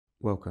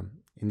Welcome.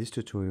 In this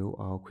tutorial,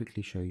 I'll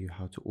quickly show you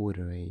how to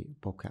order a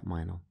Bobcat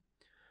Miner.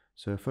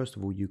 So first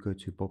of all, you go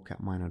to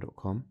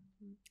bobcatminer.com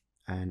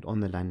and on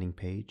the landing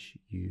page,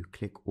 you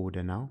click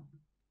order now.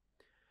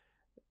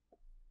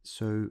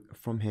 So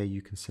from here,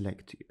 you can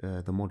select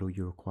the model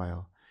you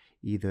require,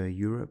 either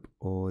Europe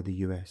or the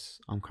US.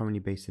 I'm currently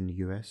based in the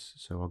US,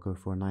 so I'll go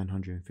for a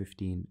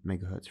 915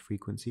 megahertz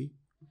frequency.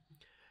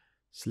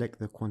 Select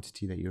the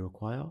quantity that you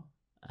require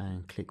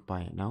and click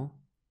buy it now.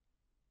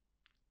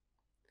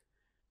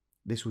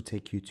 This will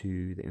take you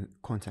to the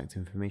contact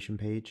information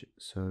page.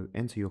 So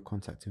enter your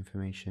contact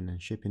information and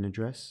shipping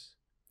address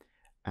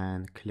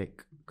and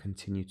click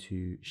continue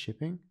to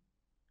shipping.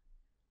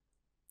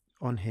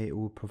 On here, it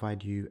will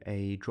provide you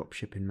a drop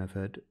shipping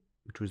method,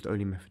 which was the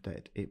only method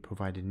that it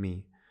provided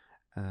me.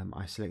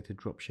 I selected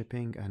drop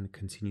shipping and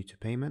continue to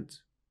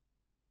payment.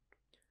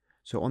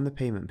 So on the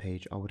payment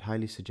page, I would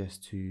highly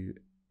suggest to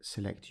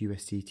select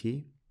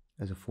USDT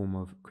as a form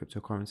of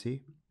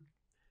cryptocurrency.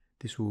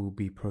 This will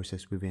be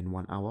processed within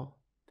 1 hour.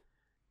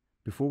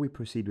 Before we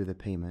proceed with the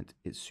payment,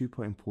 it's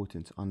super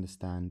important to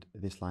understand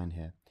this line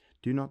here.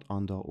 Do not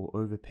under or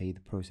overpay the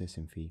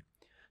processing fee.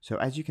 So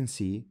as you can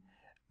see,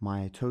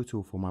 my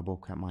total for my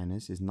Bobcat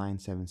miners is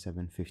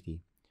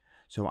 $977.50.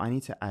 So I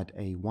need to add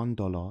a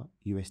 $1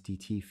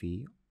 USDT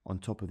fee on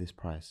top of this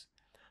price.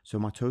 So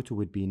my total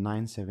would be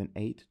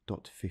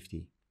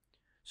 $978.50.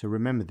 So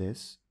remember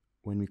this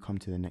when we come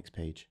to the next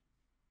page.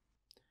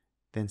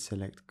 Then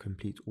select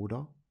complete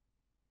order.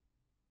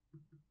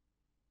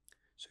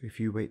 So if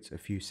you wait a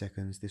few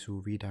seconds, this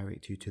will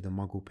redirect you to the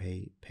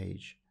MugglePay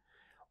page.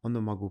 On the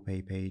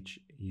MugglePay page,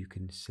 you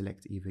can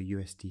select either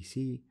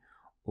USDC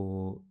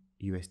or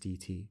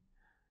USDT.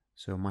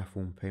 So my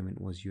form of payment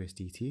was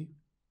USDT.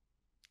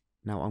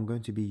 Now I'm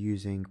going to be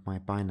using my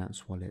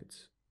Binance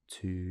wallet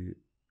to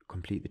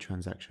complete the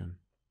transaction.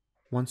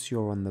 Once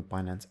you're on the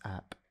Binance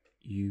app,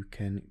 you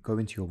can go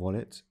into your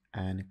wallet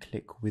and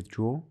click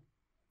withdraw.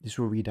 This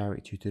will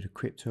redirect you to the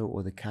crypto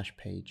or the cash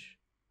page.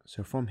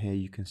 So from here,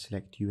 you can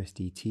select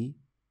USDT.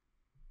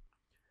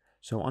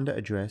 So under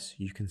address,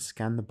 you can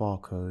scan the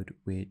barcode,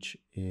 which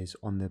is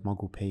on the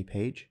MugglePay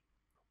page.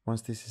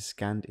 Once this is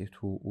scanned,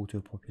 it will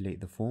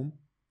auto-populate the form.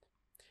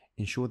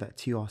 Ensure that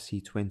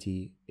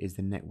TRC20 is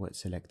the network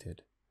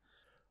selected.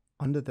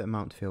 Under the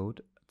amount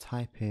field,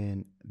 type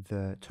in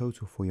the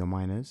total for your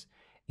miners,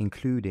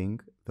 including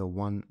the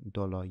 $1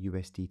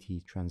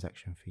 USDT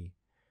transaction fee.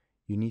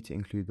 You need to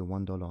include the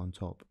 $1 on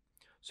top.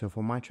 So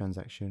for my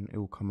transaction, it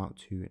will come out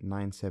to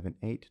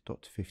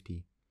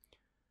 $978.50.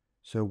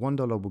 So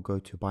 $1 will go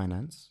to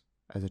Binance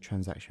as a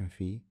transaction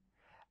fee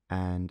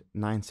and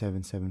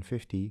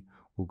 $977.50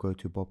 will go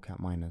to Bobcat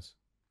Miners.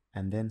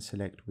 And then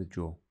select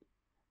withdraw.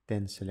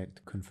 Then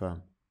select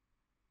confirm.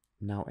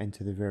 Now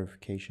enter the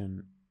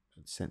verification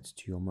sent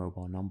to your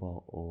mobile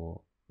number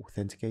or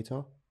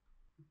authenticator,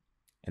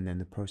 and then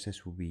the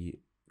process will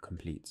be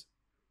complete.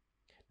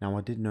 Now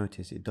I did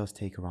notice it does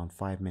take around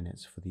 5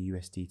 minutes for the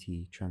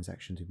USDT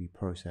transaction to be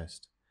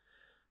processed.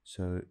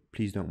 So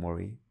please don't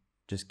worry,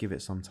 just give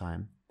it some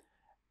time.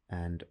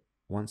 And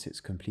once it's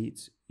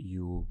complete,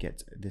 you will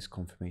get this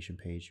confirmation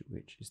page,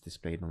 which is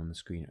displayed on the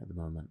screen at the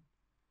moment.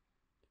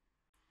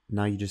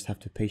 Now you just have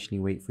to patiently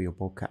wait for your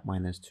Bobcat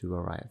miners to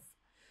arrive.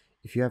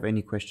 If you have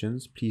any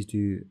questions, please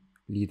do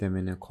leave them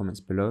in the comments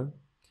below.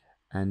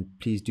 And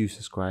please do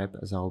subscribe,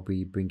 as I'll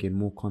be bringing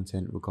more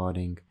content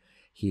regarding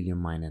Helium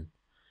mining.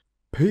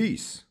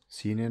 Peace!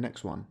 See you in the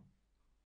next one.